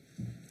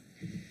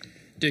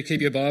Do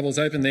keep your Bibles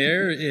open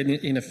there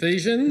in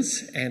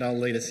Ephesians, and I'll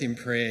lead us in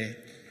prayer.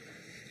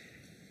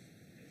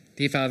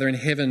 Dear Father in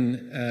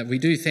heaven, we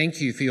do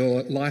thank you for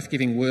your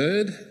life-giving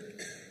word,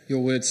 your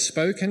word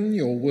spoken,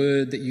 your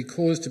word that you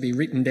caused to be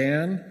written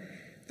down,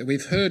 that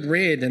we've heard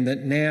read and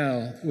that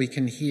now we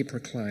can hear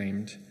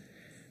proclaimed.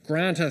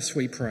 Grant us,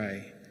 we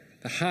pray,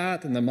 the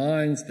heart and the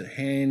minds, the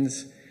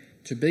hands,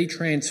 to be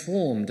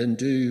transformed and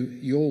do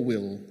your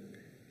will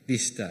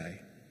this day.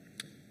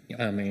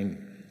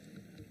 Amen.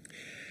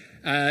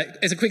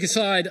 As a quick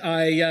aside,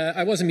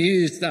 I was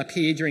amused up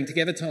here during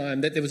Together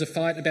Time that there was a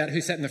fight about who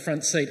sat in the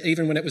front seat,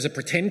 even when it was a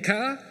pretend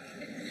car.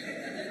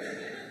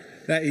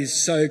 That is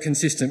so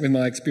consistent with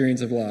my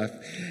experience of life.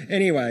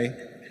 Anyway,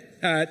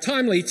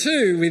 timely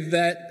too with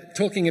that,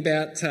 talking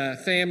about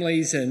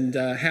families and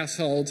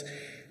households.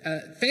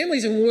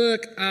 Families and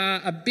work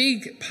are a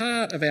big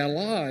part of our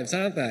lives,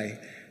 aren't they?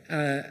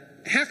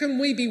 How can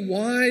we be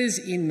wise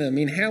in them,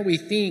 in how we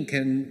think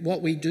and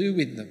what we do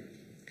with them?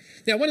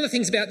 Now, one of the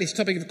things about this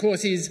topic, of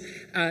course, is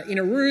in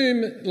a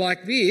room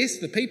like this,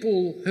 the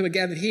people who are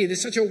gathered here,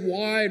 there's such a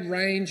wide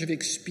range of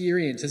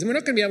experiences, and we're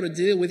not going to be able to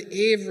deal with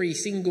every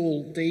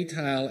single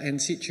detail and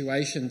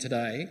situation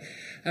today.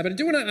 But I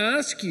do want to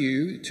ask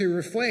you to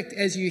reflect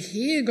as you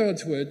hear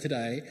God's word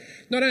today,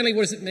 not only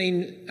what does it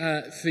mean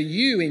for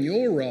you in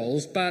your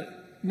roles,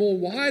 but more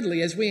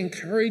widely as we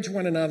encourage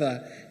one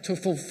another to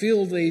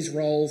fulfil these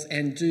roles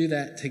and do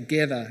that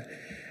together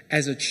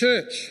as a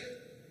church.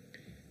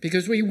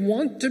 Because we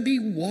want to be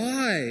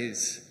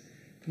wise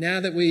now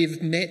that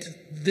we've met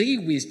the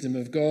wisdom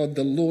of God,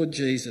 the Lord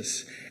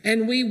Jesus.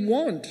 And we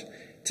want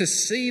to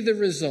see the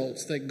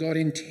results that God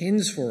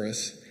intends for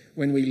us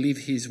when we live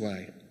his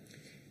way.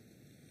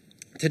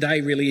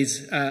 Today really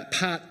is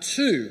part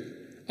 2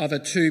 of a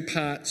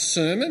 2-part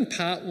sermon.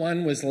 Part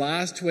 1 was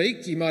last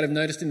week. You might have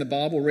noticed in the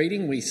Bible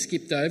reading we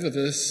skipped over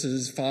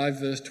verses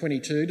 5, verse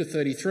 22 to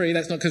 33.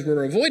 That's not because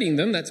we're avoiding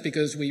them, that's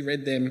because we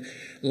read them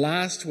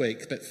last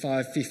week, but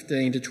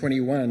 5:15 to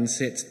 21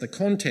 sets the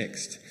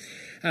context.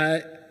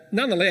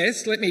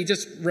 Nonetheless, let me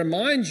just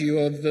remind you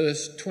of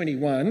verse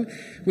 21,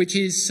 which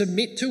is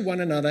submit to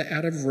one another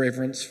out of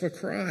reverence for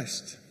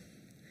Christ.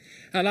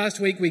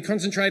 Last week we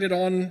concentrated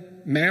on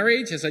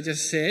marriage, as I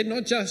just said,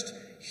 not just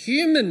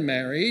human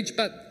marriage,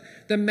 but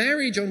the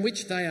marriage on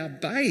which they are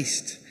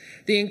based,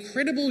 the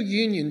incredible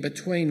union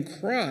between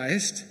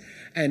Christ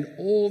and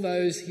all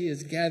those he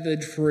has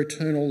gathered for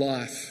eternal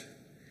life,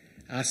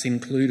 us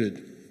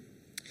included.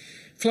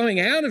 Flowing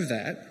out of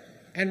that,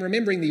 and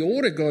remembering the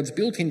order God's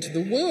built into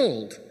the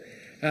world,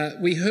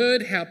 we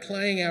heard how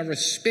playing our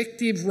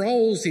respective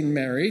roles in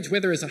marriage,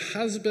 whether as a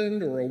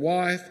husband or a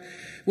wife,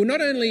 will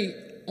not only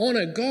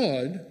honour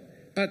God,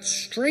 but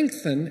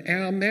strengthen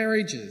our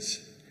marriages.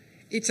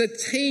 It's a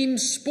team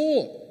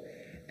sport,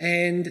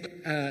 and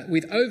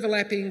with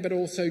overlapping but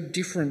also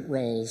different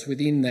roles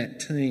within that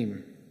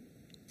team.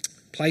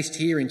 Placed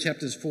here in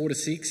chapters 4 to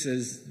 6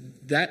 as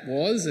that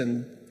was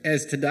and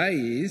as today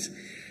is,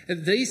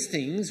 these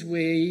things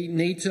we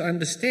need to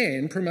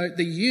understand promote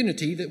the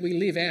unity that we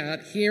live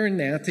out here and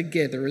now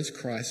together as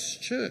Christ's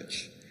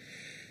church.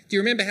 Do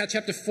you remember how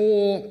chapter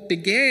 4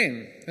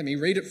 began? Let me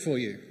read it for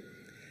you.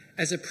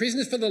 As a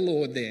prisoner for the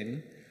Lord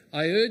then,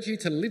 I urge you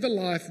to live a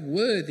life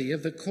worthy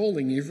of the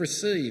calling you've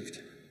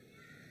received.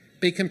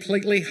 Be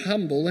completely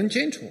humble and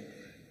gentle.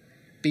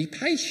 Be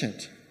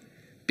patient,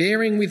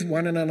 bearing with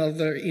one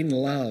another in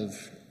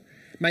love.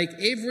 Make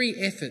every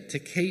effort to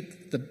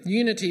keep the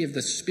unity of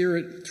the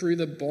Spirit through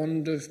the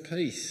bond of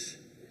peace.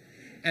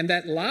 And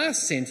that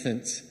last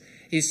sentence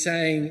is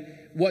saying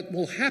what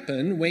will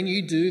happen when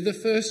you do the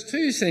first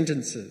 2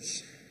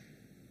 sentences.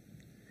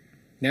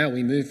 Now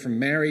we move from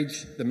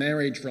the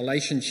marriage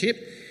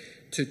relationship,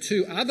 to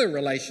 2 other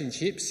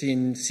relationships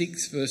in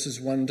 6 verses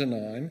 1 to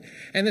 9.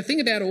 And the thing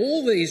about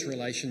all these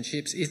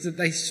relationships is that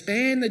they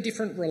span the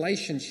different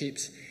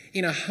relationships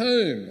in a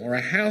home or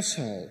a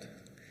household.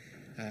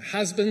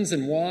 Husbands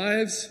and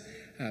wives,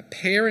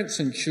 parents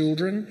and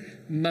children,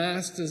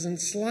 masters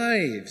and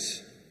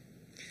slaves.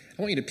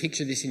 I want you to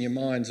picture this in your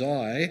mind's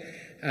eye.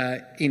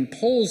 In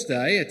Paul's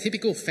day, a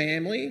typical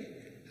family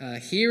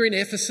here in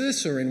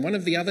Ephesus or in one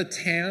of the other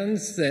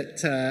towns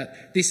that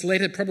this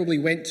letter probably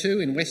went to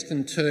in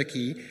Western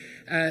Turkey,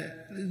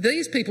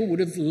 these people would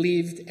have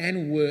lived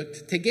and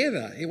worked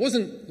together. It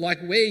wasn't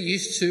like we're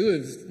used to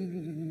of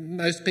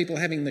most people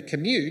having the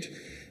commute.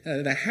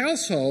 The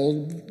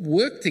household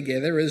worked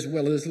together as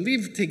well as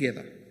lived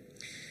together.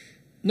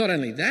 Not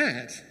only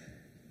that,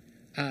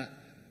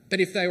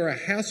 but if they were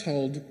a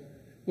household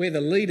where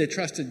the leader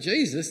trusted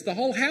Jesus, the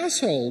whole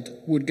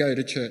household would go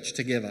to church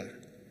together.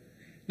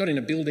 Not in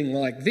a building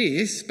like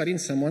this, but in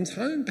someone's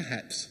home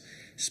perhaps,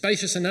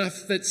 spacious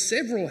enough that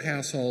several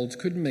households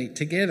could meet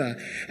together.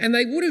 And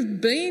they would have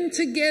been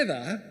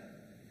together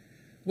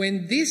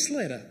when this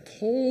letter,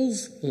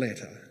 Paul's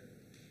letter,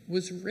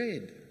 was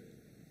read.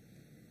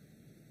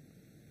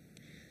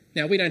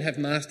 Now, we don't have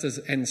masters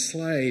and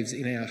slaves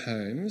in our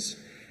homes,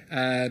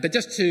 But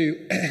just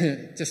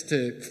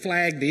to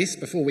flag this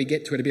before we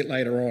get to it a bit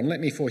later on, let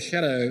me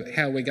foreshadow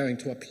how we're going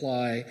to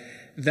apply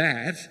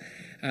that.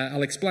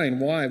 I'll explain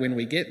why when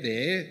we get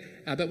there,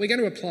 but we're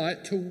going to apply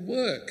it to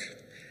work,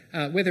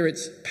 whether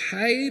it's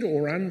paid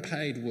or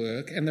unpaid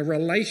work, and the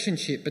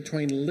relationship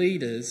between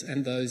leaders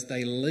and those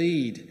they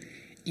lead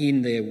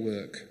in their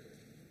work.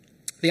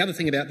 The other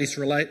thing about these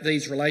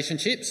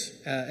relationships,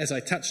 as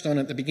I touched on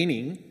at the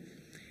beginning,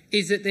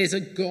 is that there's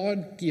a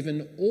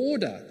God-given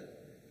order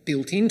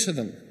built into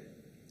them,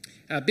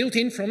 built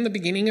in from the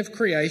beginning of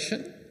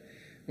creation,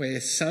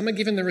 where some are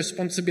given the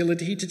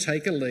responsibility to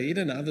take a lead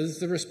and others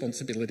the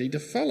responsibility to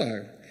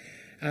follow.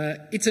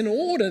 It's an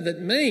order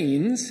that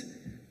means,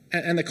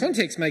 and the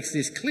context makes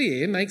this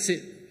clear, makes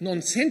it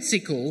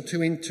nonsensical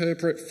to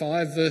interpret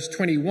 5 verse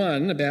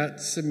 21 about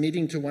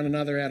submitting to one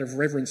another out of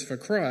reverence for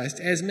Christ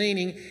as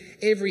meaning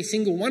every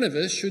single one of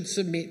us should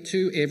submit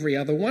to every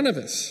other one of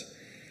us.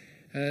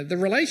 The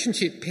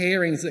relationship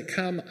pairings that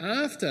come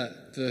after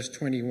verse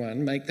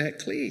 21 make that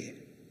clear.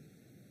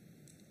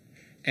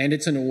 And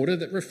it's an order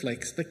that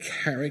reflects the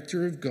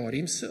character of God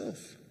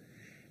himself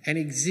and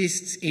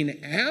exists in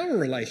our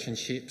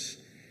relationships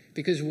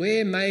because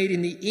we're made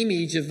in the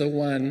image of the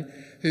one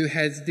who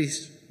has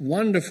this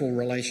wonderful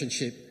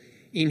relationship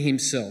in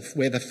himself,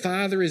 where the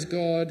Father is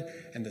God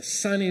and the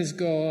Son is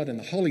God and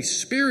the Holy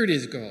Spirit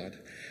is God.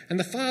 And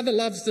the Father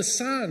loves the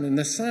Son and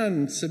the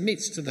Son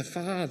submits to the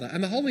Father.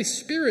 And the Holy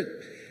Spirit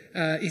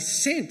is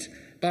sent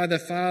by the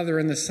Father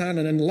and the Son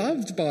and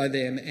loved by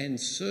them and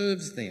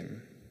serves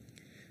them.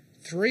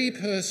 3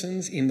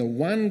 persons in the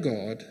one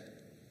God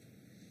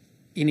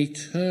in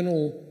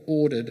eternal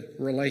ordered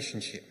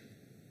relationship.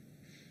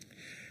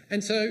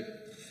 And so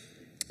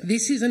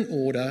this is an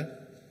order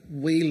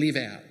we live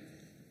out,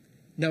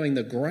 knowing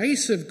the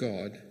grace of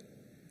God,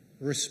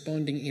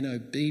 responding in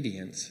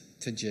obedience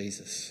to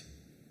Jesus.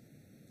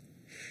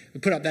 We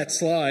put up that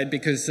slide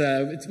because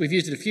we've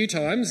used it a few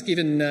times,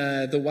 given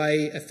the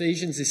way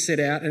Ephesians is set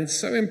out, and it's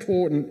so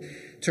important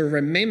to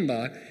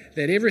remember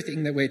that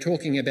everything that we're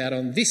talking about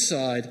on this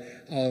side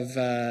of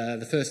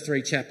the first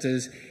 3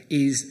 chapters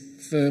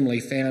is firmly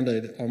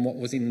founded on what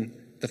was in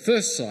the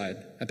first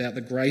side about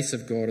the grace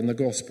of God and the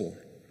gospel.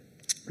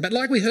 But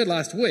like we heard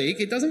last week,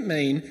 it doesn't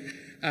mean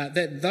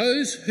that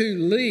those who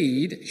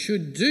lead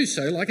should do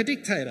so like a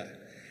dictator,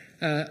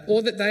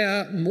 or that they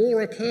are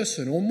more a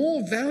person or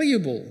more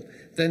valuable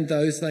than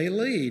those they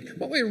lead.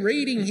 What we're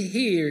reading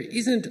here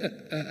isn't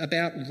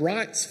about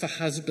rights for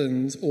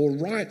husbands or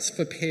rights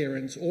for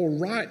parents or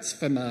rights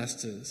for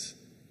masters,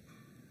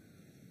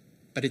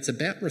 but it's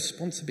about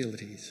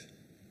responsibilities.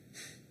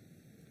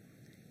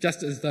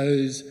 Just as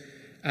those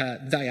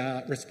they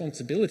are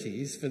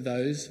responsibilities for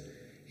those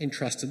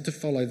entrusted to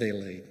follow their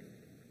lead,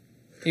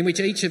 in which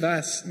each of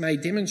us may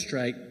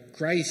demonstrate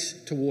grace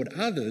toward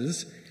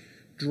others,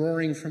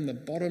 drawing from the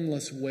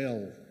bottomless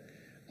well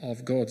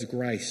of God's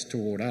grace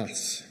toward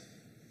us.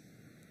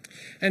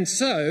 And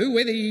so,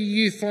 whether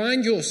you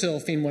find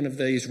yourself in one of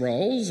these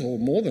roles, or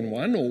more than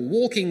one, or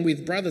walking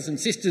with brothers and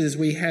sisters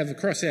we have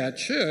across our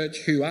church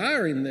who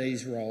are in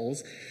these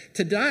roles,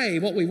 today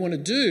what we want to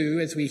do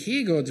as we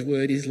hear God's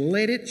word is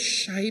let it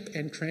shape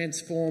and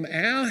transform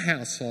our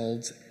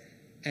households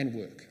and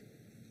work.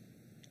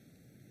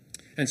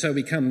 And so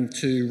we come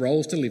to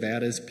roles to live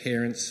out as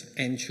parents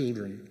and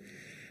children.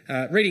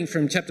 Reading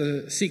from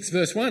chapter 6,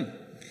 verse 1.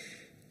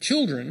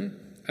 Children,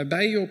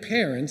 obey your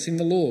parents in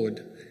the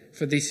Lord,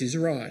 for this is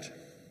right.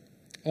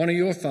 Honour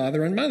your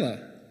father and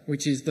mother,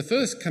 which is the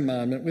first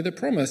commandment with a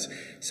promise,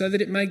 so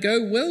that it may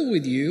go well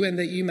with you and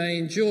that you may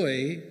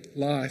enjoy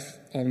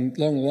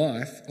long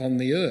life on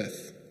the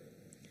earth.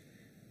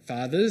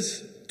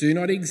 Fathers, do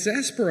not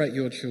exasperate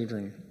your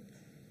children.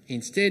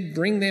 Instead,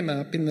 bring them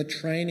up in the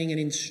training and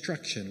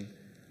instruction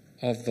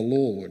of the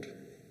Lord.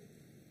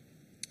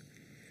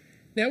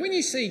 Now, when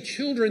you see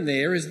children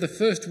there as the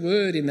first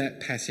word in that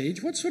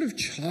passage, what sort of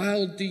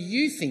child do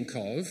you think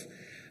of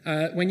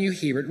when you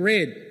hear it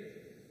read?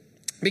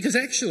 Because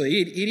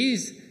actually it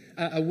is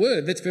a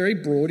word that's very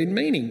broad in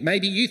meaning.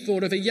 Maybe you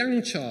thought of a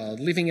young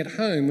child living at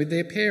home with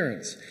their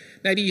parents.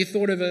 Maybe you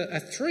thought of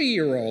a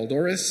 3-year-old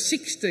or a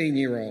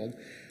 16-year-old.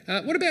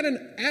 What about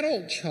an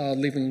adult child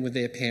living with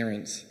their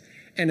parents?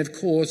 And of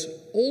course,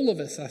 all of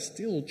us are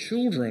still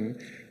children,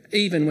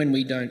 even when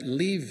we don't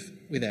live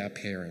with our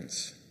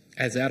parents.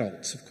 As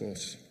adults, of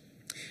course.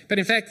 But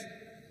in fact,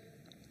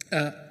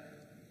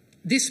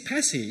 this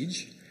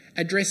passage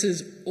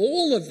addresses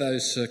all of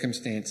those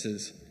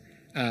circumstances,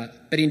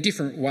 but in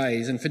different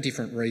ways and for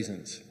different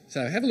reasons.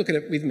 So have a look at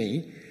it with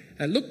me.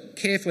 Look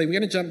carefully. We're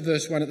going to jump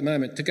verse 1 at the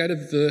moment to go to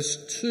verse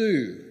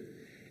 2.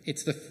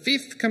 It's the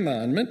 5th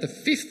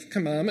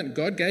commandment,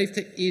 God gave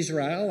to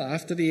Israel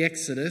after the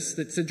Exodus,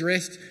 that's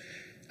addressed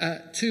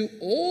to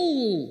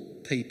all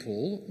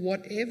people,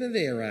 whatever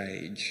their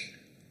age.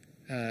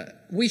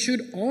 We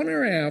should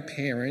honour our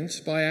parents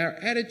by our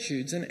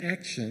attitudes and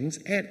actions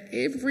at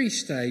every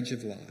stage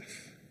of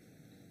life.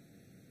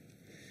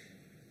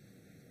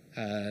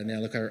 Now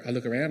I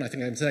look around, I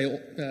think I can say,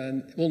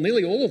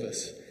 nearly all of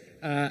us,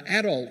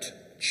 adult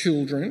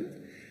children,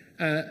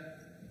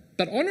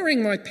 But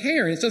honouring my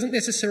parents doesn't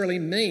necessarily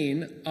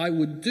mean I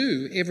would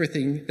do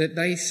everything that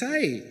they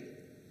say.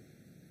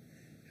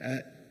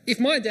 If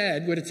my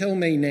dad were to tell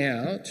me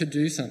now to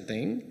do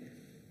something,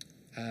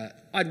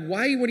 I'd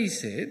weigh what he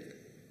said.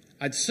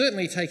 I'd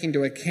certainly take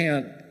into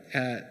account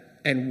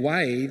and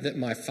weigh that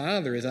my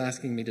father is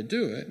asking me to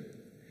do it.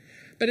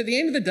 But at the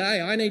end of the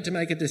day, I need to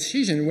make a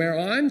decision where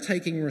I'm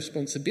taking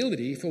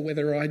responsibility for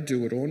whether I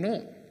do it or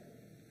not.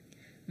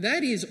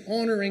 That is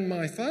honouring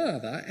my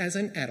father as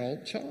an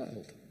adult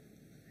child.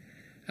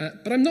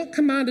 But I'm not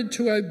commanded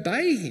to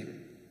obey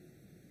him.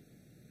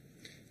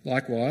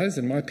 Likewise,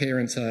 and my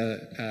parents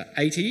are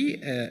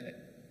 80,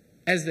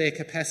 as their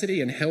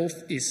capacity and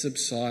health is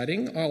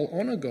subsiding, I'll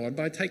honour God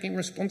by taking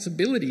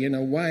responsibility in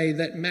a way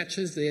that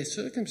matches their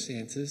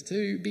circumstances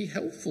to be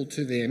helpful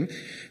to them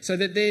so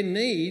that their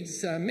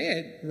needs are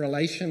met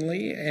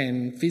relationally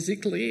and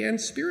physically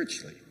and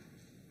spiritually.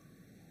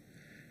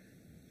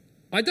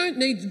 I don't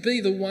need to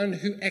be the one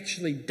who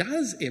actually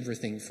does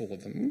everything for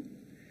them,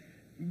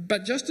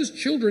 but just as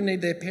children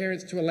need their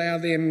parents to allow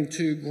them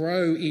to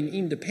grow in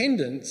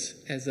independence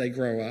as they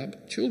grow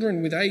up,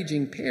 children with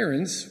ageing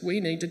parents, we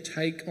need to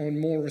take on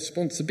more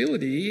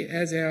responsibility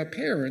as our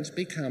parents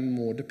become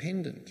more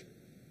dependent.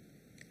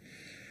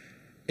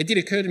 It did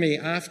occur to me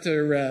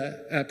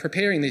after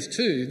preparing this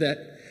too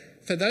that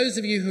for those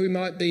of you who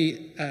might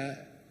be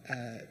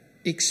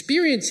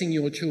experiencing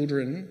your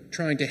children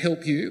trying to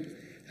help you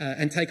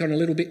and take on a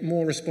little bit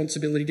more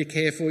responsibility to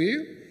care for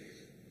you,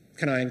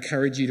 can I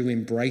encourage you to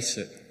embrace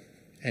it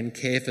and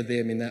care for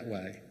them in that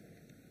way?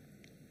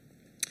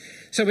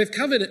 So we've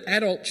covered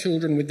adult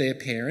children with their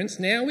parents.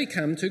 Now we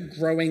come to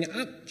growing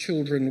up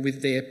children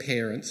with their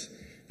parents.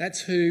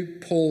 That's who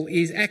Paul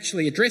is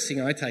actually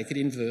addressing, I take it,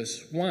 in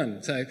verse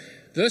 1. So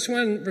verse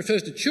 1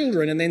 refers to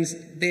children and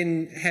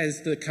then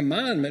has the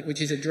commandment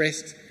which is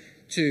addressed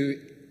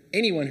to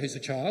anyone who's a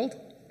child,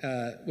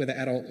 whether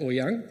adult or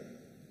young,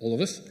 all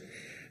of us.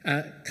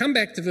 Come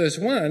back to verse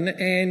 1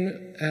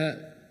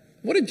 and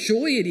what a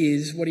joy it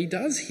is what he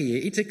does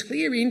here. It's a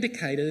clear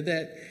indicator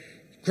that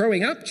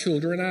growing up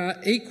children are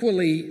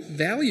equally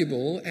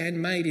valuable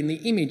and made in the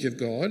image of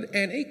God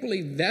and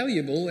equally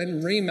valuable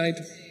and remade...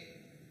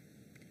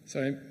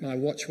 Sorry, my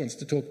watch wants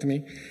to talk to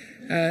me.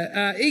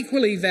 Are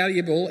equally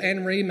valuable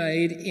and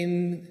remade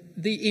in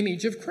the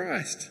image of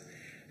Christ.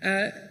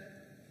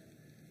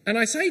 And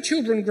I say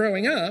children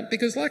growing up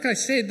because, like I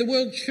said, the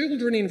word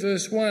children in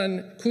verse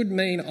 1 could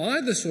mean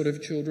either sort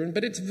of children,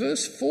 but it's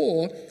verse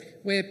 4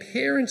 where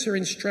parents are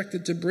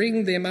instructed to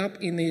bring them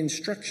up in the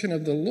instruction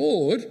of the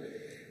Lord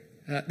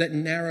that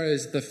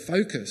narrows the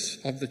focus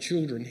of the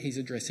children he's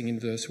addressing in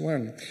verse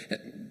 1.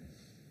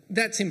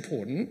 That's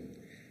important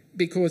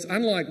because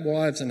unlike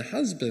wives and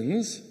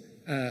husbands,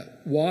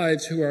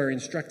 wives who are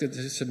instructed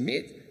to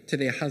submit to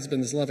their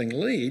husband's loving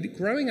lead,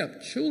 growing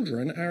up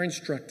children are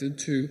instructed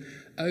to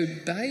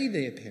obey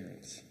their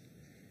parents,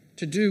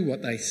 to do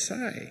what they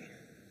say.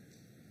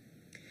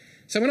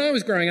 So when I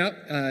was growing up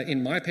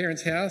in my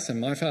parents' house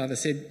and my father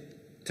said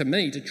to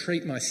me to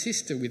treat my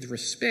sister with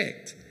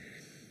respect,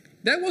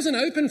 that wasn't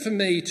open for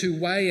me to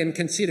weigh and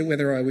consider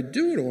whether I would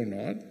do it or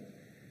not.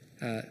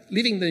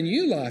 Living the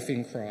new life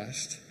in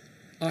Christ,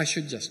 I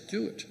should just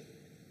do it.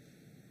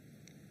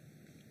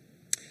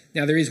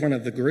 Now, there is one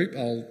of the group,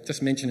 I'll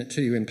just mention it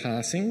to you in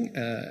passing,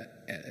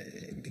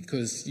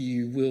 because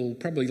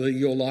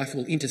your life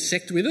will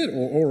intersect with it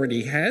or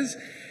already has.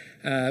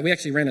 We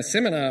actually ran a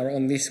seminar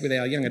on this with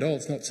our young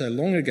adults not so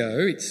long ago.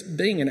 It's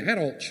being an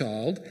adult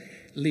child,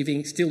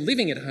 still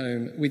living at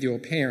home with your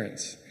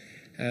parents.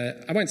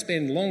 I won't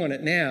spend long on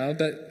it now,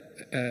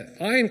 but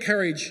I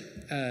encourage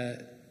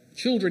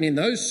children in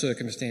those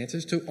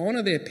circumstances to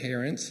honour their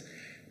parents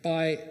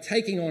by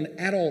taking on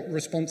adult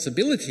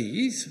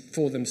responsibilities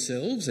for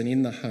themselves and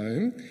in the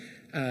home,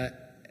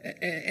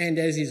 and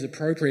as is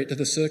appropriate to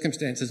the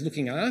circumstances,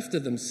 looking after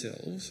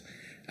themselves,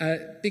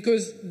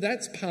 because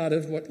that's part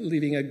of what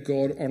living a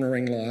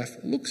God-honouring life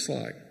looks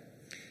like.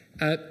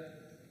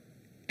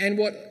 And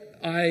what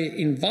I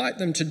invite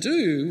them to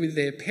do with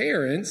their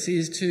parents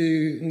is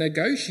to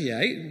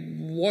negotiate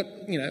what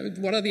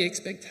are the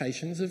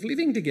expectations of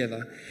living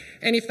together.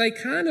 And if they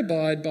can't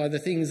abide by the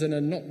things that are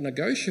not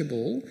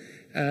negotiable,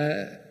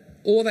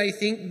 or they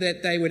think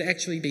that they would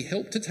actually be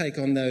helped to take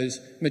on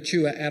those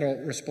mature adult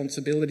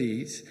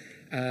responsibilities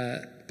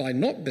by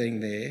not being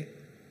there,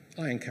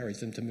 I encourage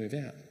them to move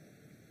out.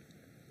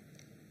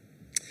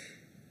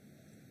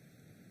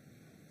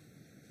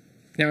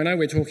 Now, I know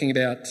we're talking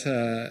about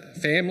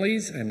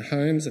families and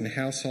homes and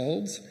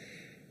households,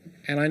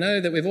 and I know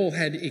that we've all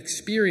had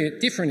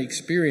different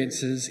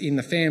experiences in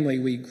the family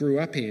we grew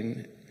up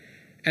in,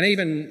 and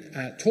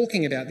even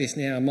talking about this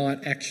now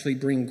might actually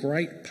bring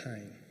great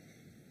pain.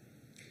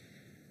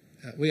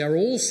 We are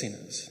all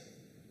sinners,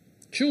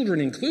 children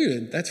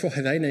included. That's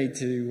why they need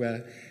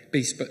to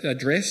be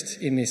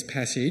addressed in this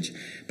passage.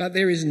 But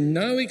there is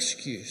no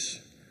excuse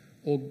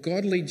or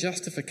godly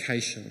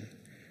justification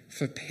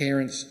for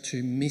parents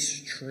to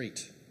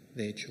mistreat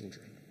their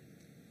children.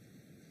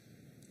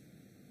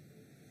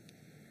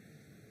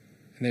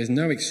 And there's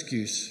no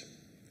excuse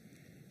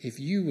if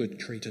you were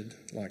treated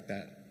like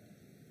that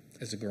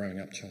as a growing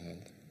up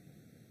child.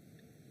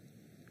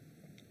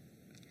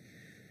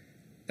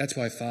 That's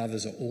why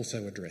fathers are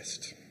also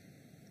addressed,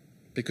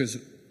 because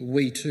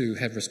we too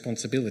have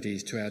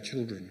responsibilities to our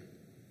children.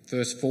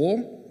 Verse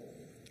 4,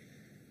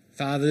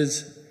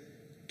 fathers,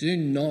 do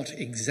not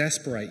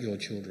exasperate your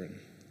children.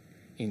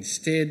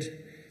 Instead,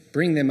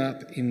 bring them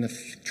up in the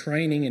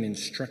training and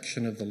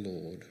instruction of the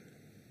Lord.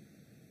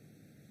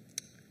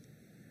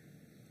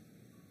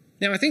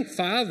 Now, I think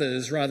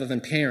fathers, rather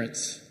than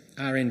parents,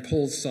 are in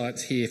Paul's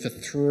sights here for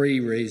three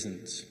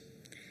reasons.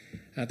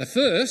 The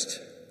first,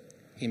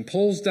 in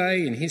Paul's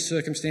day, in his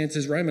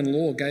circumstances, Roman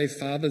law gave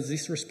fathers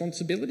this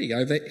responsibility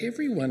over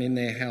everyone in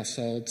their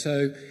household,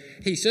 so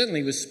he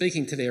certainly was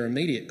speaking to their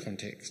immediate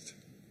context.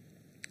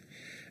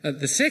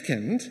 The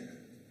second,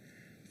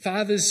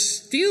 fathers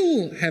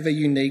still have a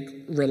unique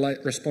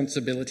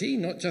responsibility,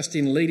 not just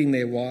in leading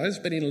their wives,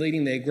 but in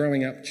leading their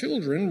growing up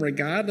children,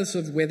 regardless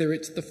of whether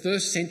it's the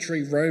first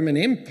century Roman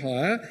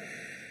Empire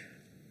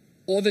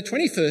or the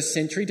 21st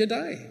century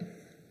today.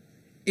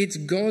 It's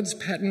God's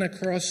pattern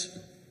across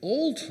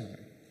all time.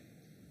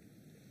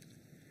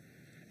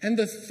 And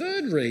the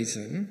third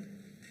reason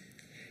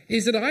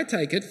is that I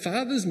take it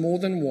fathers more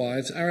than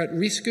wives are at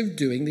risk of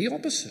doing the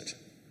opposite.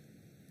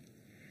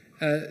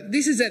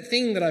 This is that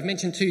thing that I've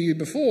mentioned to you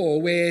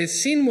before, where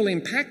sin will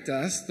impact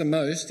us the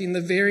most in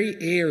the very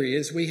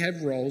areas we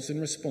have roles and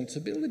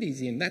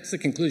responsibilities in. That's the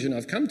conclusion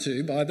I've come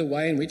to by the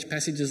way in which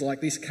passages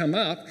like this come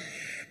up.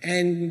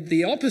 And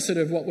the opposite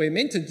of what we're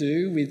meant to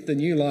do with the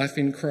new life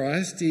in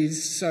Christ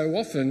is so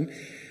often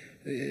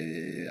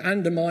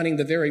undermining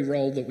the very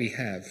role that we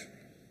have.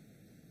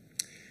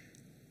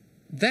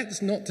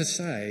 That's not to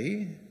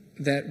say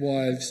that,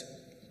 wives,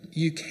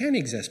 you can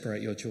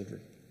exasperate your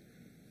children.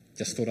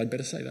 Just thought I'd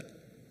better say that.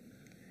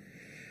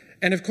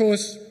 And of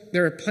course,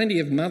 there are plenty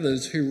of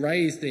mothers who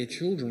raise their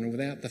children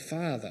without the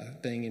father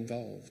being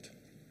involved.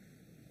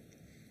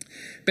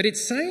 But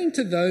it's saying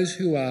to those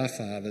who are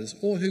fathers,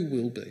 or who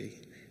will be,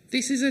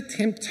 this is a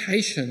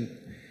temptation.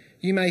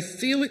 You may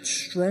feel it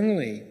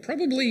strongly,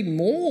 probably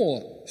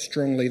more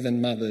strongly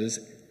than mothers,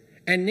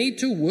 and need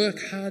to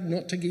work hard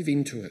not to give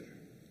in to it.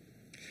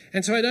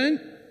 And so I don't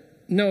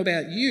know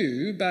about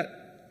you,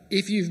 but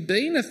if you've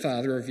been a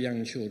father of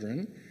young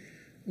children,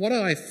 what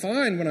I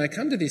find when I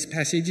come to this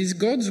passage is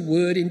God's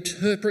word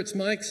interprets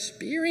my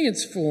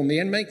experience for me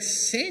and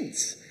makes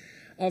sense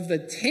of the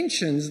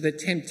tensions, the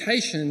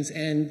temptations,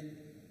 and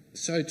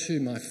so too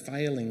my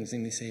failings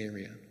in this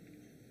area.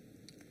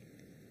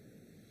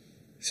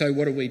 So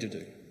what are we to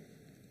do?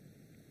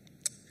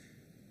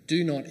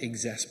 Do not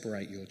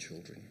exasperate your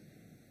children.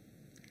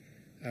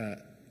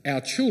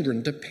 Our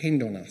children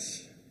depend on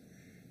us.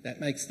 That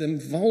makes them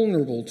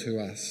vulnerable to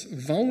us,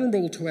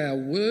 vulnerable to our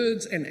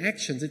words and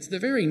actions. It's the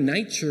very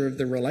nature of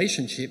the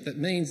relationship that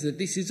means that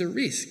this is a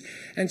risk.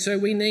 And so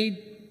we need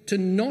to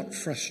not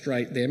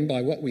frustrate them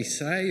by what we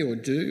say or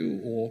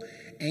do or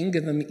anger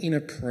them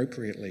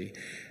inappropriately.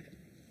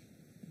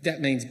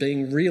 That means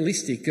being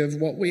realistic of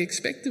what we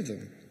expect of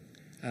them.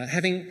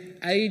 Having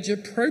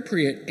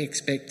age-appropriate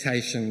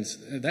expectations.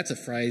 That's a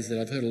phrase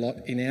that I've heard a lot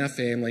in our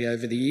family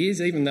over the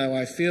years, even though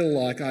I feel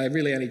like I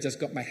really only just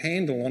got my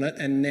handle on it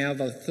and now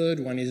the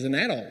third one is an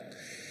adult.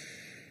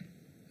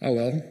 Oh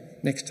well,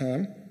 next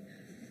time.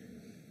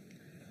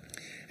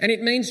 And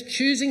it means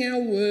choosing our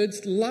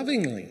words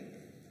lovingly,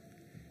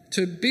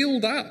 to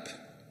build up,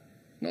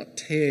 not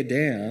tear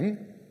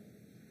down.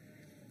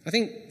 I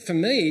think for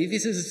me,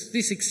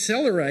 this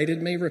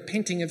accelerated me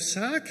repenting of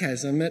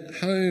sarcasm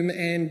at home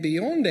and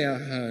beyond our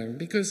home,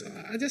 because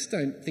I just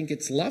don't think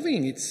it's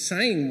loving. It's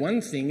saying one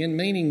thing and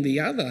meaning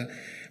the other.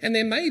 And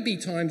there may be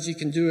times you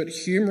can do it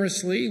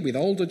humorously with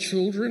older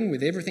children,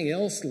 with everything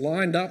else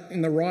lined up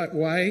in the right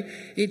way.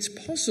 It's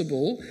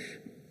possible,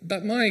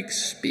 but my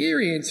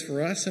experience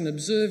for us and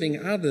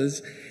observing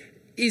others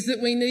is that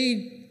we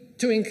need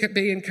to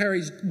be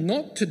encouraged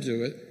not to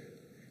do it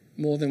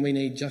more than we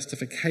need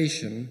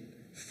justification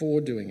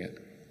for doing it.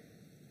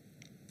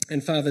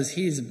 And fathers,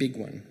 here's a big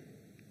one.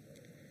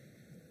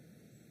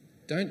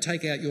 Don't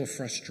take out your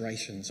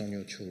frustrations on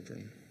your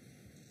children.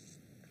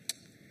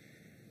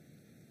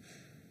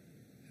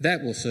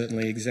 That will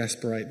certainly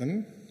exasperate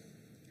them,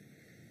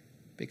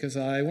 because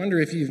I wonder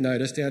if you've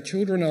noticed our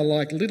children are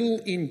like little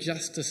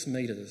injustice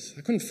meters.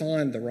 I couldn't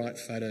find the right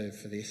photo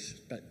for this,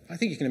 but I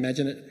think you can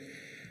imagine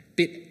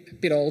it.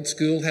 Bit old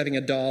school, having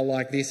a dial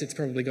like this. It's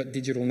probably got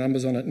digital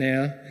numbers on it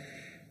now.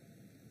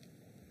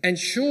 And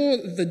sure,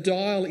 the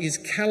dial is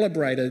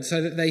calibrated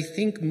so that they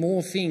think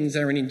more things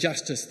are an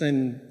injustice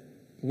than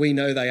we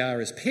know they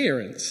are as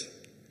parents.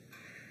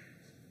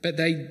 But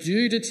they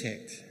do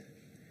detect,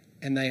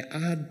 and they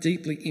are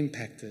deeply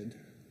impacted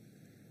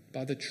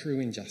by the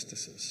true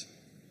injustices.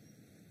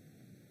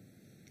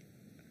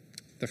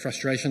 The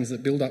frustrations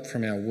that build up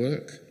from our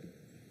work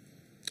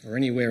or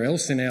anywhere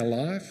else in our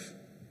life,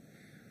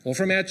 or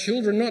from our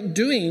children not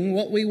doing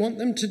what we want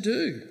them to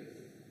do.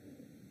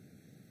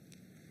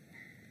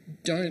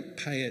 Don't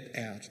pay it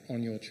out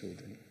on your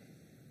children.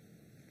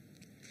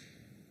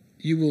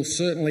 You will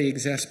certainly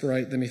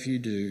exasperate them if you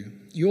do.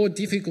 Your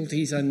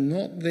difficulties are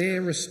not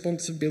their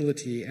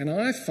responsibility, and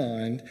I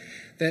find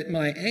that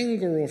my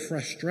anger or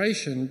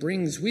frustration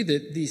brings with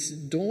it this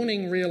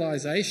dawning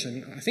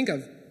realisation, I think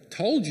I've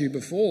told you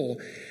before,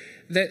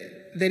 that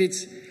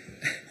it's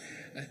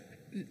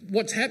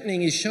what's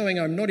happening is showing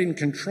I'm not in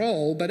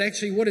control, but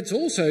actually what it's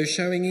also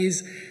showing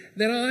is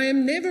that I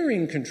am never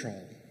in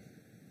control.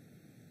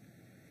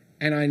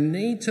 And I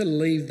need to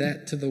leave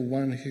that to the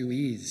one who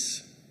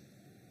is.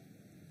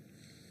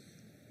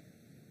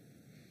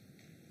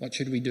 What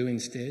should we do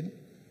instead?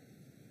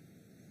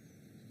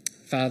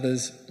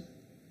 Fathers,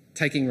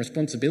 taking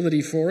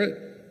responsibility for it,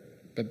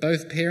 but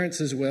both parents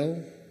as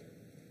well,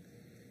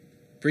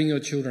 bring your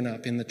children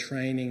up in the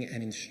training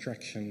and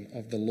instruction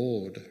of the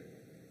Lord.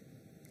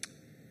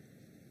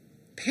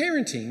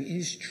 Parenting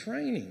is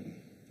training.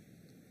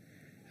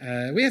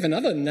 We have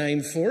another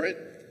name for it,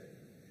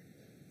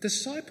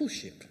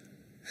 discipleship.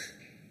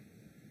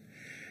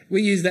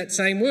 We use that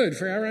same word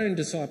for our own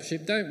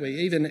discipleship, don't we?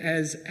 Even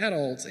as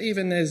adults,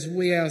 even as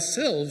we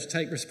ourselves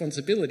take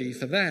responsibility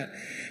for that.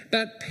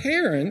 But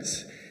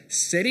parents,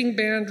 setting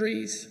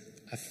boundaries,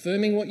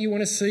 affirming what you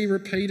want to see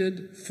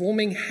repeated,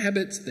 forming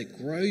habits that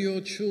grow your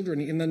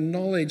children in the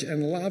knowledge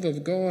and love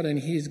of God and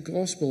His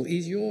gospel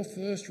is your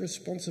first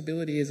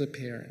responsibility as a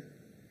parent.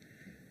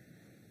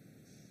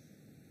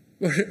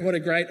 What a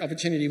great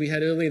opportunity we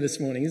had earlier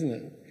this morning, isn't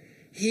it?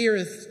 Here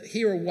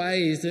are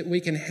ways that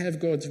we can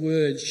have God's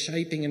word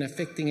shaping and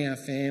affecting our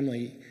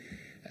family.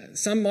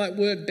 Some might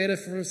work better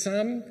for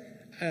some,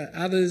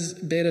 others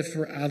better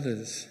for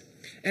others.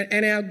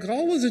 And our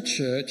goal as a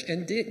church,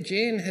 and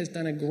Jen has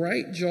done a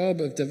great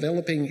job of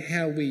developing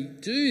how we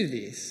do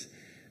this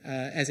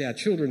as our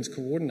children's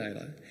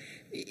coordinator,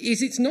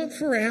 is it's not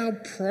for our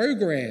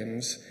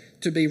programs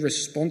to be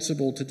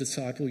responsible to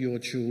disciple your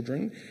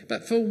children,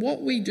 but for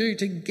what we do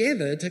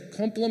together to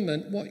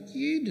complement what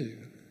you do,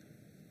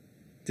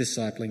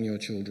 discipling your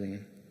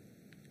children.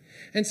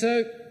 And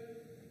so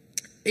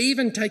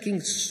even taking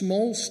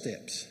small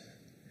steps,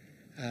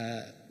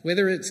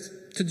 whether it's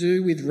to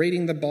do with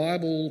reading the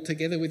Bible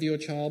together with your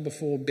child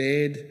before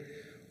bed,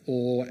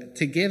 or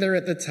together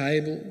at the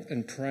table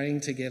and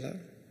praying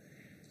together,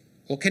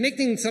 or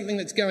connecting something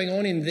that's going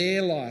on in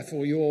their life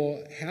or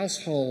your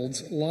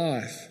household's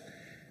life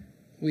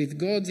with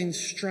God's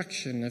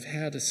instruction of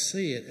how to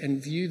see it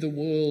and view the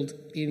world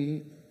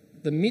in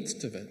the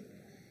midst of it.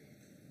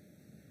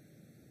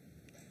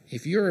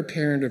 If you're a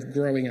parent of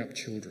growing up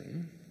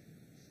children,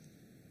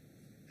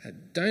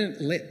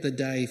 don't let the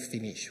day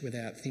finish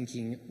without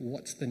thinking,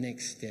 what's the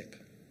next step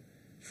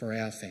for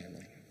our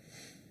family?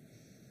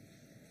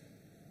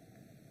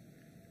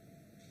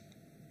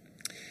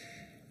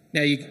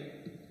 Now,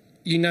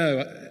 you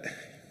know,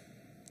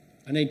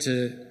 I need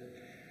to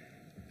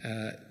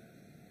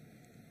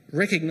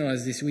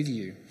recognise this with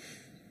you,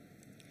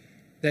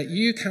 that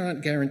you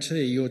can't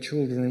guarantee your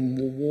children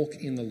will walk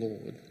in the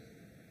Lord.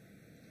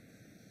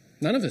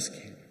 None of us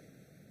can.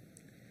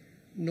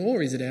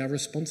 Nor is it our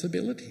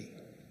responsibility.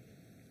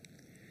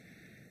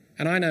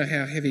 And I know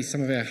how heavy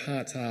some of our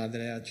hearts are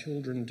that our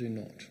children do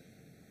not.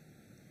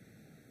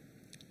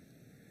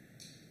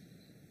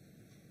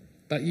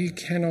 But you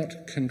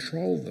cannot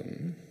control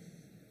them.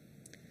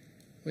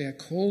 We are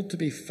called to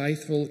be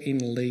faithful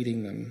in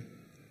leading them,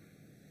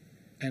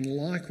 and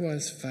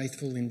likewise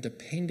faithful in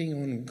depending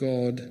on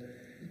God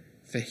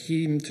for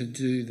Him to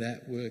do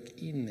that work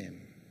in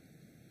them.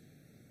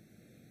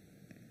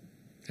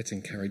 Let's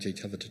encourage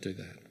each other to do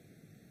that.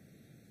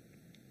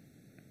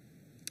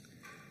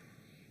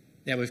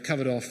 Now we've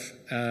covered off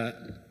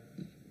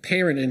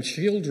parent and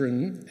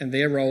children and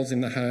their roles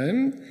in the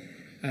home.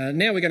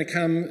 Now we're going to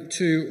come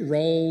to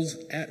roles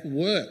at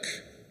work.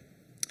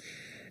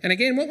 And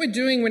again, what we're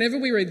doing whenever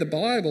we read the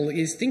Bible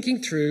is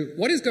thinking through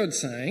what is God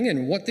saying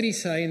and what did He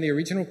say in the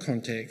original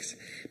context.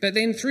 But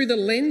then through the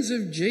lens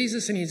of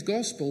Jesus and His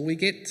gospel, we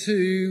get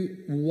to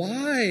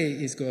why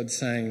is God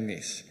saying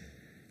this?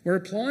 We're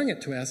applying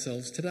it to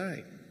ourselves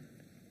today.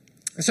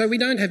 So we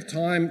don't have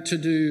time to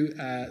do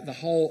the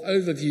whole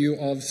overview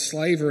of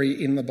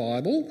slavery in the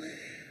Bible.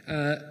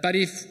 But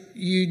if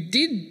you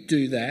did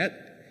do that,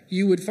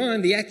 you would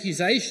find the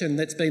accusation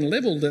that's been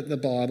levelled at the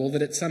Bible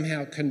that it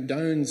somehow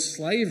condones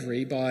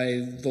slavery by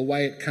the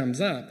way it comes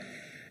up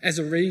as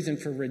a reason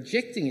for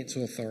rejecting its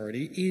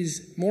authority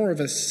is more of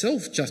a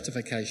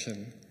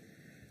self-justification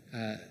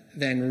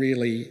than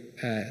really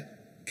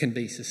can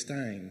be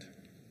sustained.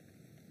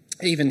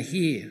 Even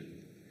here.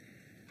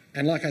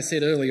 And like I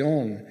said early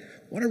on,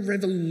 what a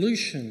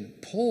revolution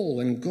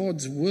Paul and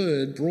God's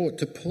word brought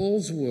to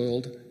Paul's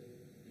world,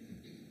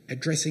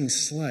 addressing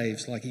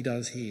slaves like he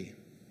does here.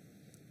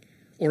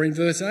 Or in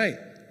verse 8,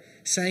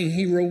 saying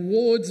he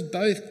rewards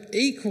both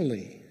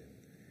equally,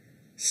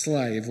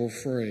 slave or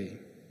free.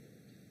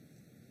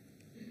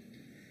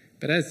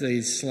 But as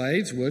these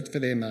slaves worked for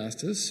their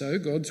masters, so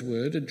God's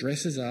word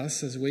addresses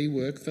us as we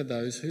work for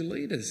those who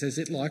lead us, as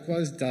it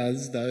likewise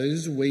does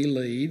those we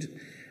lead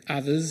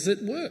others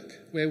at work,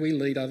 where we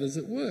lead others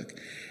at work.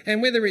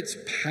 And whether it's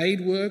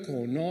paid work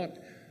or not,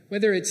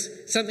 Whether it's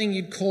something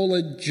you'd call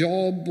a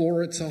job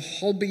or it's a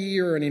hobby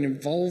or an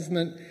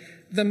involvement,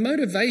 the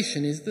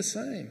motivation is the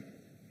same.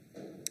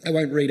 I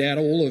won't read out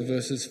all of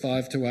verses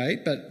 5 to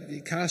 8,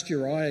 but cast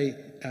your eye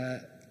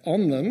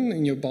on them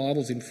in your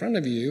Bibles in front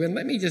of you, and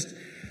let me just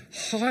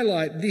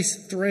highlight this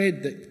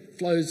thread that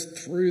flows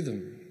through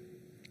them.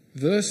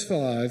 Verse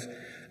 5,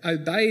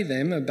 obey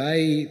them,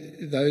 obey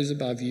those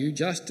above you,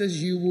 just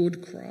as you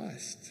would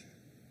Christ.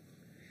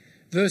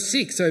 Verse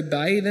 6,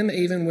 obey them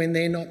even when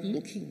they're not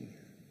looking,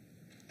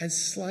 as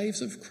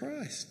slaves of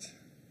Christ.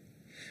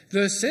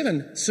 Verse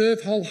 7,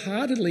 serve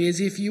wholeheartedly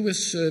as if you were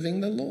serving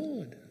the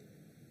Lord.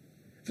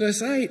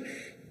 Verse 8,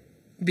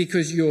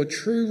 because your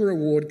true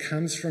reward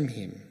comes from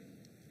him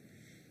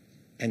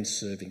and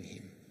serving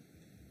him.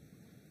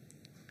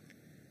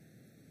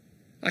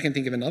 I can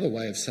think of another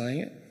way of saying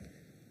it.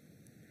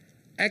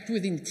 Act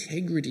with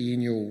integrity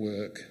in your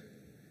work,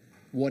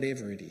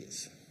 whatever it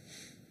is.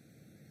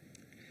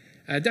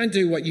 Don't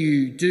do what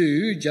you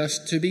do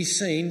just to be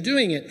seen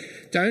doing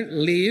it. Don't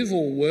live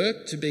or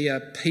work to be a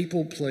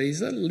people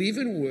pleaser. Live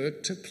and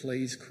work to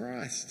please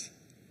Christ.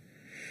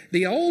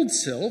 The old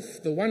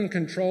self, the one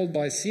controlled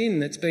by sin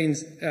that's been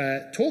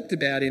talked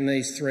about in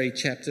these 3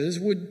 chapters,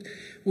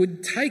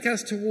 would take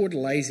us toward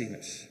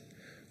laziness,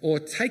 or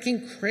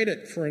taking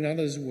credit for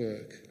another's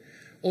work,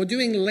 or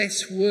doing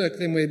less work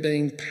than we're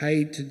being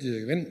paid to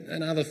do,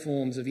 and other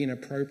forms of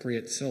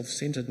inappropriate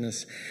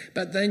self-centeredness.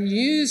 But the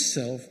new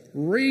self,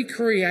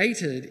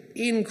 recreated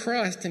in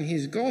Christ and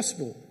his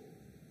gospel,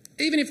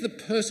 even if the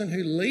person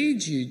who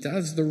leads you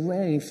does the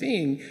wrong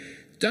thing,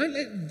 don't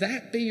let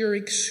that be your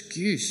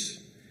excuse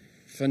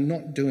for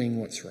not doing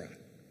what's right.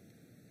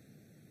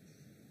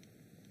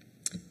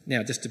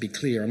 Now, just to be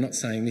clear, I'm not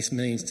saying this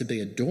means to be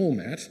a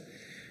doormat,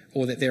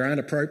 or that there aren't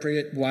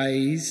appropriate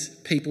ways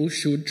people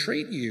should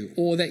treat you,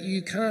 or that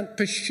you can't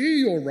pursue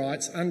your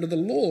rights under the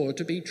law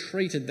to be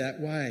treated that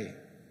way.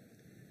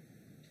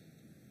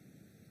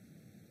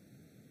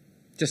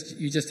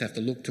 You just have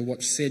to look to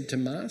what's said to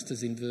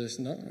masters in verse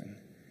 9.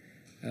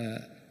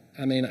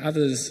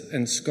 Others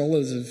and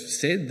scholars have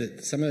said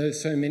that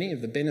so many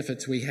of the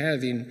benefits we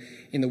have in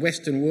the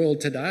Western world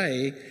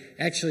today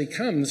actually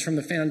comes from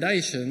the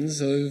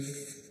foundations of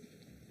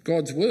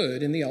God's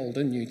word in the Old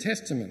and New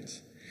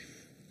Testaments.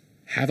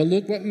 Have a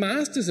look what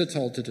masters are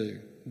told to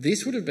do.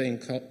 This would have been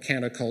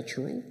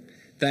countercultural.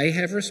 They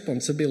have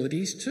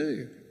responsibilities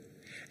too.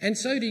 And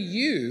so do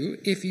you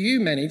if you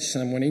manage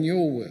someone in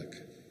your work.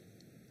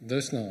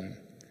 Verse 9.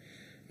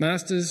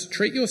 Masters,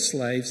 treat your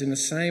slaves in the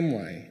same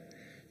way.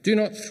 Do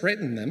not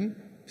threaten them,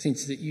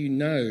 since that you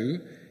know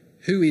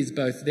who is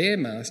both their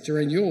master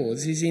and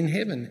yours is in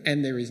heaven,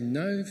 and there is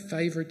no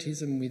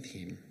favouritism with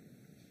him.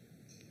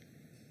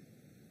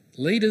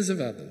 Leaders of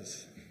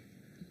others,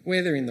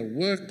 whether in the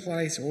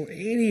workplace or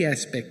any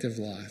aspect of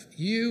life,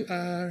 you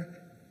are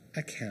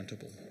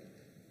accountable.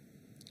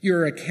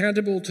 You're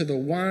accountable to the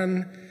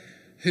one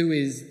who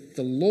is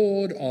the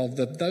Lord of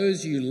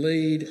those you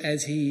lead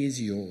as he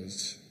is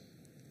yours.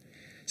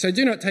 So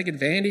do not take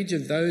advantage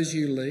of those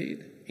you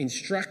lead.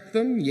 Instruct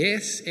them,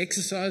 yes,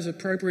 exercise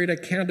appropriate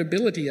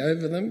accountability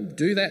over them,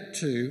 do that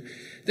too.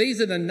 These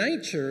are the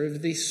nature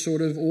of this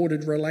sort of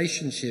ordered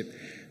relationship,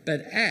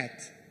 but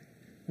act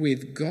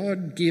with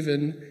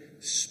God-given,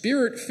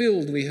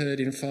 Spirit-filled, we heard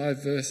in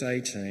 5 verse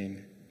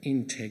 18,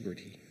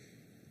 integrity.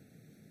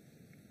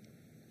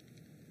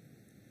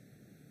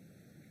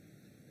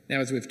 Now,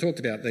 as we've talked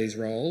about these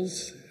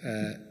roles,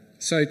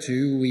 so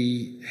too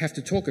we have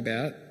to talk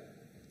about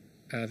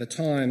the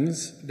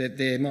times that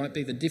there might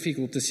be the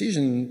difficult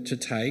decision to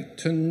take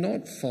to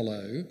not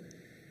follow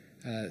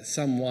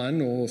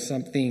someone or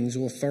something's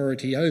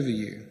authority over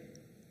you.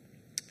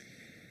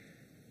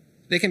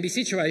 There can be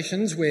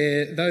situations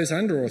where those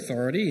under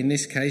authority, in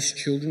this case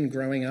children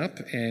growing up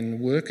and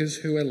workers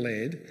who are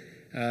led,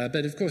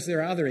 but of course there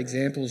are other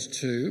examples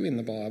too in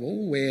the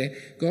Bible where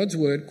God's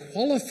word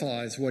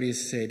qualifies what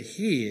is said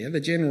here. The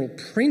general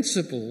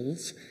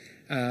principles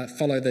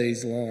follow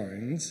these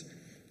lines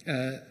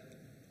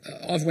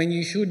of when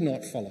you should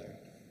not follow.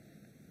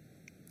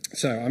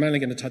 So I'm only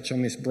going to touch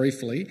on this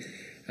briefly.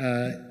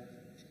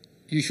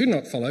 You should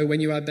not follow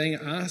when you are being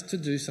asked to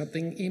do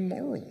something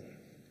immoral.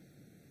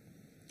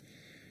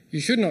 You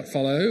should not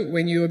follow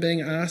when you are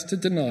being asked to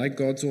deny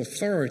God's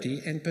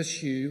authority and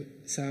pursue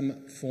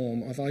some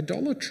form of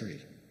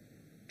idolatry,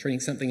 treating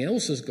something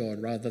else as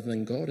God rather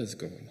than God as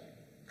God.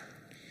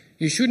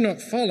 You should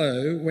not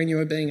follow when you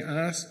are being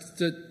asked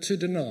to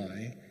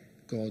deny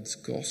God's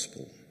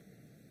gospel.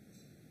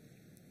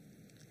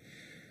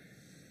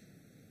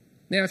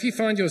 Now, if you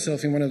find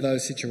yourself in one of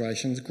those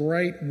situations,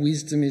 great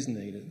wisdom is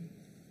needed.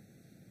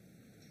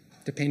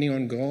 Depending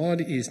on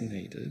God is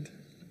needed.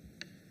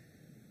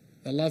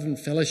 The love and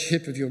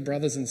fellowship of your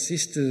brothers and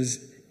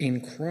sisters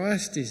in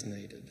Christ is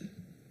needed.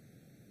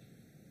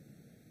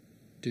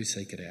 Do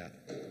seek it out.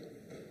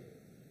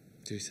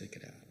 Do seek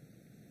it out.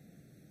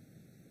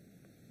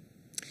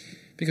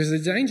 Because the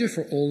danger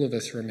for all of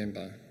us,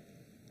 remember,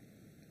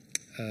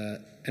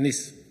 and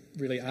this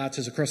really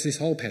arches across this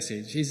whole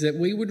passage, is that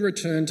we would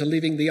return to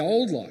living the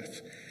old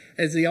life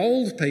as the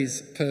old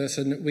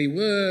person we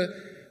were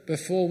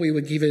before we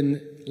were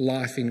given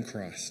life in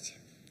Christ,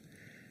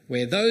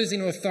 where those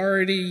in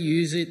authority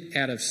use it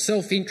out of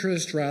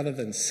self-interest rather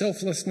than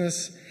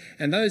selflessness,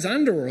 and those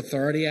under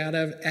authority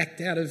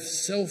act out of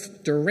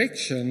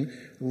self-direction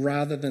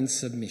rather than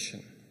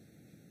submission.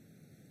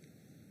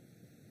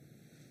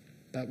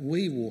 But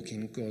we walk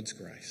in God's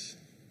grace.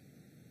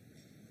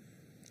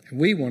 And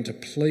we want to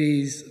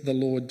please the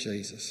Lord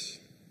Jesus.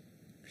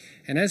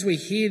 And as we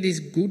hear this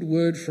good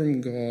word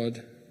from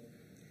God,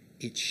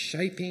 it's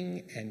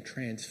shaping and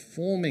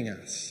transforming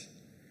us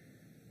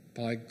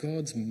by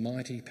God's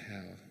mighty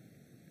power.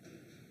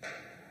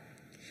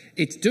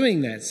 It's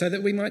doing that so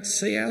that we might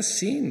see our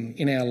sin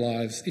in our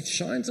lives. It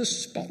shines a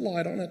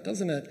spotlight on it,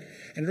 doesn't it?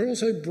 And it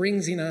also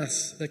brings in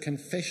us the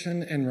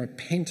confession and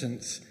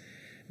repentance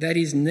that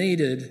is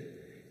needed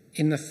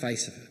in the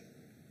face of it.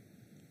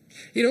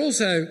 It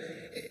also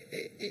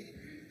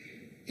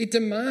it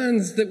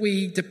demands that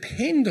we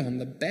depend on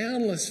the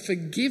boundless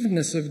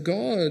forgiveness of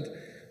God,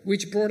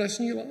 which brought us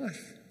new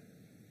life.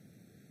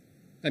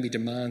 Maybe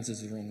demands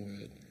is the wrong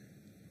word.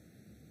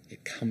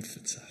 It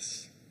comforts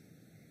us.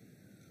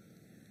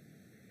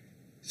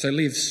 So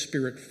live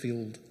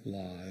spirit-filled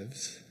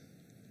lives,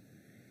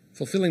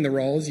 fulfilling the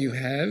roles you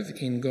have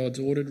in God's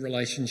ordered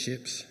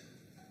relationships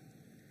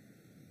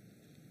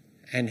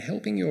and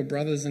helping your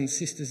brothers and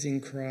sisters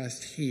in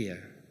Christ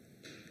here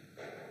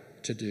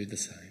to do the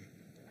same.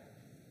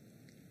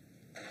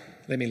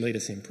 Let me lead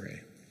us in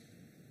prayer.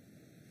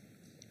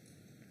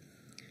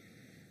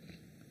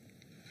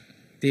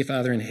 Dear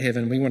Father in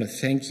heaven, we want to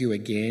thank you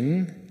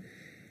again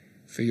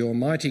for your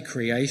mighty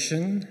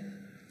creation,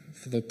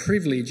 for the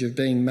privilege of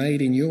being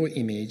made in your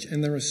image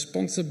and the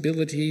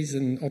responsibilities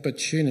and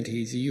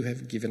opportunities you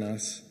have given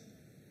us.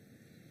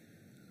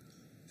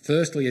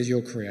 Firstly, as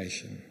your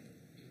creation,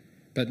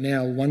 but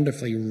now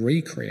wonderfully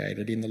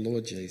recreated in the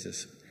Lord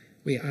Jesus.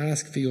 We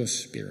ask for your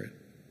Spirit,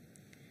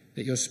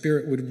 that your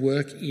Spirit would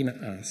work in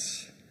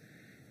us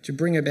to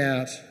bring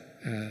about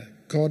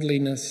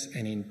godliness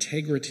and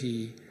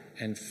integrity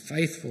and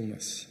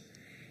faithfulness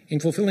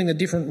in fulfilling the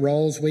different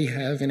roles we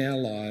have in our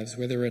lives,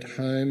 whether at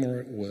home or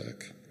at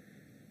work,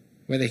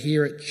 whether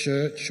here at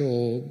church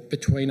or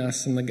between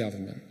us and the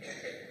government,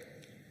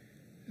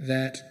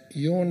 that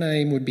your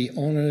name would be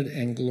honoured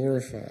and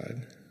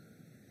glorified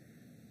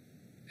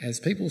as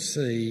people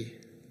see,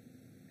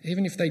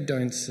 even if they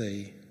don't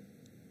see,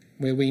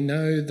 where we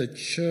know the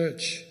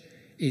church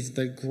is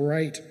the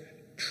great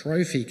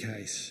trophy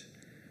case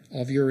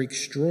of your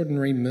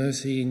extraordinary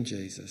mercy in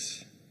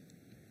Jesus,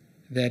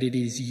 that it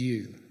is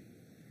you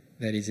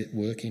that is at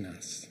work in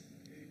us.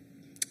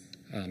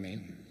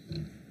 Amen.